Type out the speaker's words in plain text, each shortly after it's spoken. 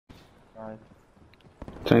Nice.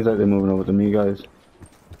 Seems like they're moving over to me, guys.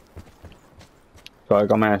 So I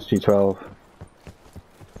got my SG12.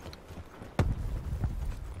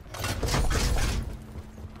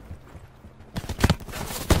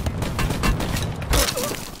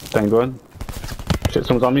 Dang good. Shit,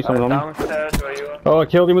 someone's on me, someone's on me. Downstairs, where you are? Oh, I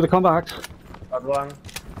killed him with the combat axe. Got one.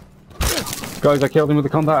 Guys, I killed him with the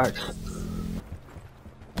combat axe.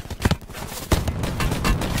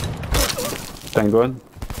 Dang good.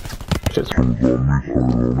 Shit, someone's on me.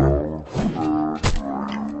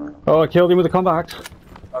 Oh, I killed him with the combat axe.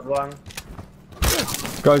 Got one.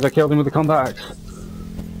 Guys, I killed him with the combat axe.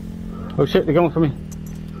 Oh shit, they're going for me.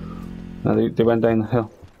 No, they went down the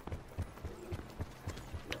hill.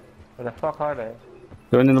 Where the fuck are they?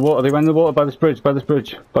 They went in the water, by this bridge, by this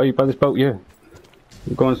boat, yeah.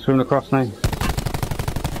 They're going swimming across now.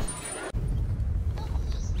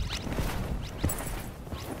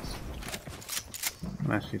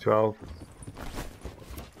 SG12.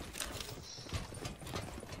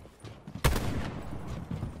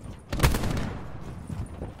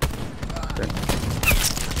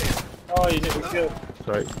 Oh, you nicked the kill.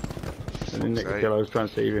 Sorry. I didn't nick the kill, I was trying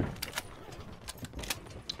to save you.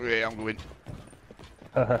 Yeah, I'm going.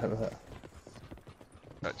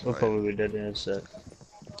 That's We'll probably be dead in a sec.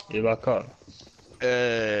 You back on?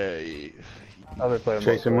 I'll be playing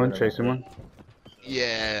Chasing one.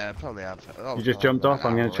 Yeah, probably have. You just jumped off,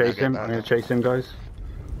 I'm gonna chase him, guys.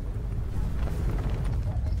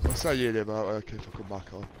 I'll say you about okay if I come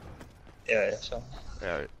back on. Yeah, so.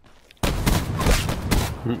 Yeah.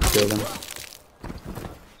 Killed him.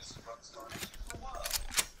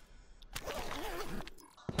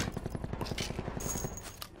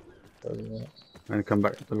 I'm gonna come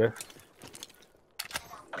back to the left.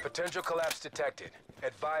 Potential collapse detected.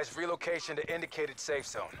 Advise relocation to indicated safe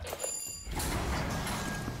zone.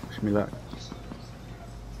 Wish me luck.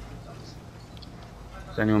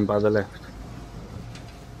 Is anyone by the left?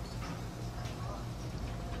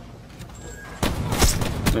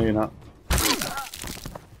 No, you're not.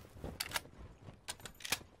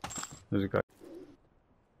 There's a guy.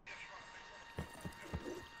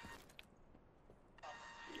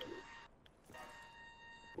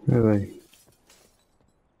 Where are they?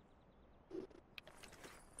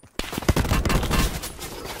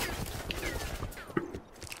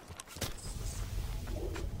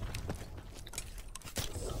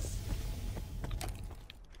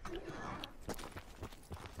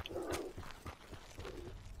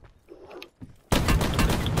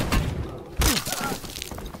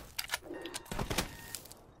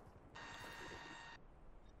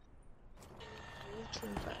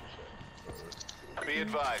 Be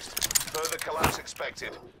advised. Further collapse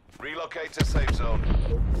expected. Relocate to safe zone.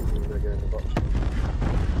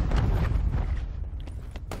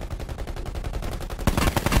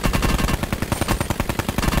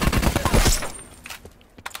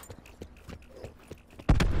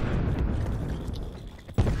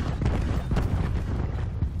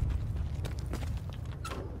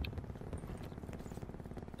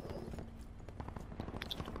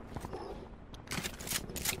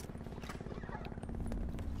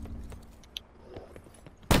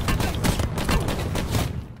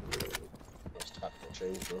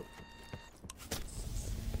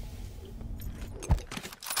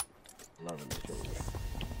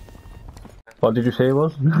 What did you say it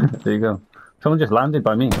was? There you go. Someone just landed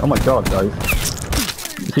by me. Oh my god, guys.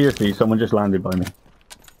 Seriously, someone just landed by me.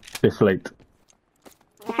 This late.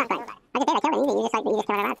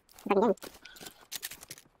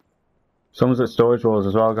 Someone's at storage walls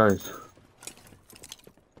as well, guys.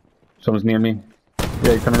 Someone's near me.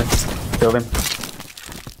 Yeah, he's coming in. Killed him.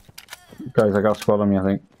 Guys, I got a squad on me, I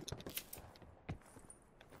think.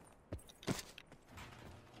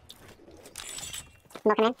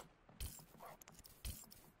 Knocking in.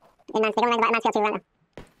 In man's field, man's field 2 right now.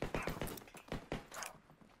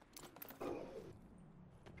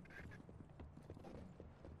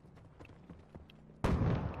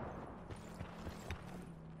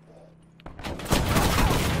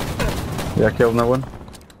 Yeah, I killed no one.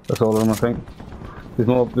 That's all of them, I think. There's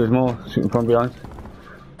more shooting from behind.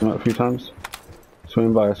 A few times.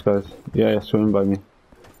 Swimming by us, guys. Yeah, swimming by me.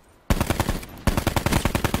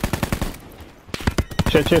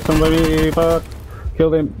 Shit, somebody, fuck.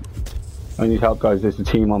 Killed him. I need help, guys. There's a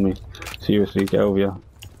team on me. Seriously, get over here.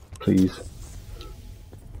 Please.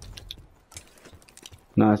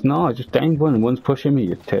 No, it's not. I just downed one and one's pushing me,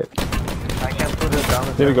 you tit. I can't put it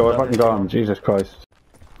down. There we go, I fucking got him. Jesus Christ.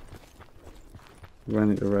 Ran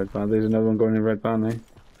into red band. There's another one going in red band, eh?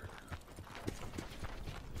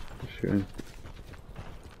 Shooting.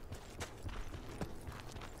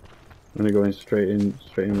 gonna go in straight in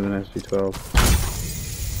with an SG12.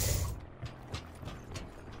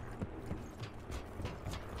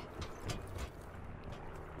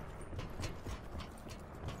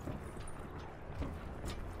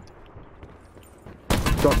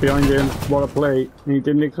 Got behind him, what a play. He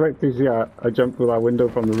didn't expect this yet. I jumped through that window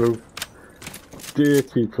from the roof.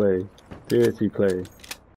 Dirty play. Dirty play.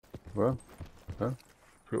 Well,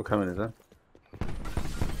 people coming, is there?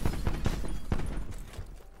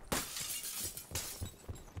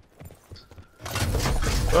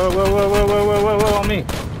 Whoa, on me!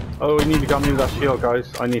 Oh, we need to get me with that shield,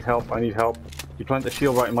 guys. I need help. You plant the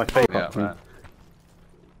shield right in my face. Yeah, man.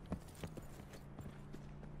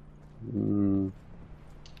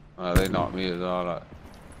 Oh, they knocked me as well, like.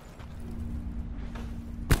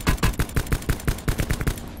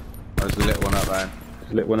 There's a lit one up, man.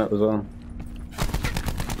 Lit one up as well.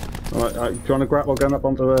 Alright, do you want to grapple gun up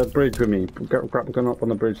onto the bridge with me? Grapple gun up on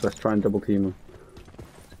the bridge, let's try and double team them.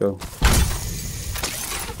 Let's go.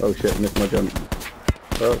 Oh shit, missed my jump.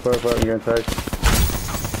 Oh, I'm getting tagged.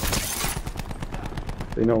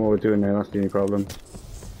 They know what we're doing there, that's the only problem.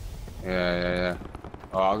 Yeah.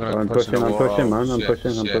 Oh, I'm gonna I'm push pushing, in the water. man, I'm Shit,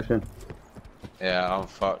 pushing. Yeah, I'm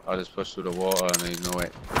fucked. I just pushed through the water and there's no way.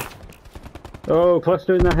 Oh,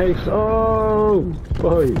 cluster in the haste. Oh,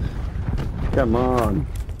 boys. Come on.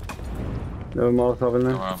 No Molotov in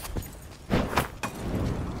there. Come on.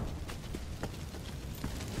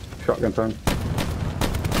 Shotgun time.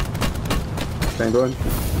 Same going.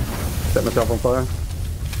 Set myself on fire.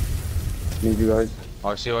 Need you guys.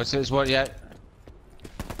 Oh, see what's this? What yet?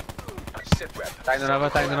 Down another.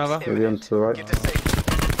 Maybe on to the right. You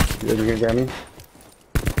gonna get me?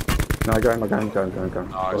 No, go.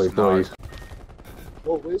 Nice, Boys.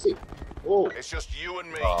 Oh, where is he? Oh, It's just you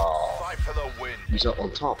and me. Fight for the win. he's up on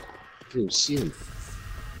top. I didn't even see him.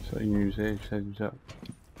 So you use it, said he's up.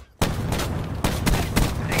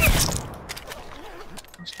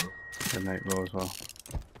 Good night, roll as well.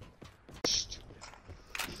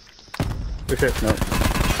 Push it, no.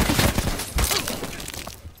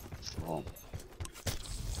 Oh.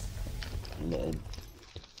 No.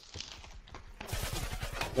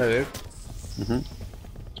 There,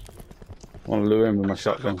 Want to lure him with my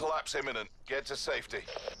Circle shotgun. collapse imminent. Get to safety.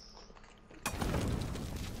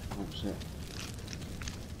 Oh, shit.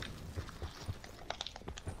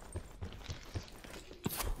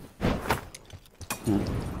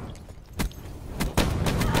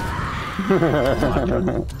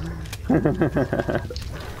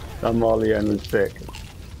 That Molly end was sick.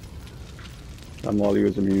 That Molly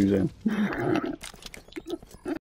was amusing.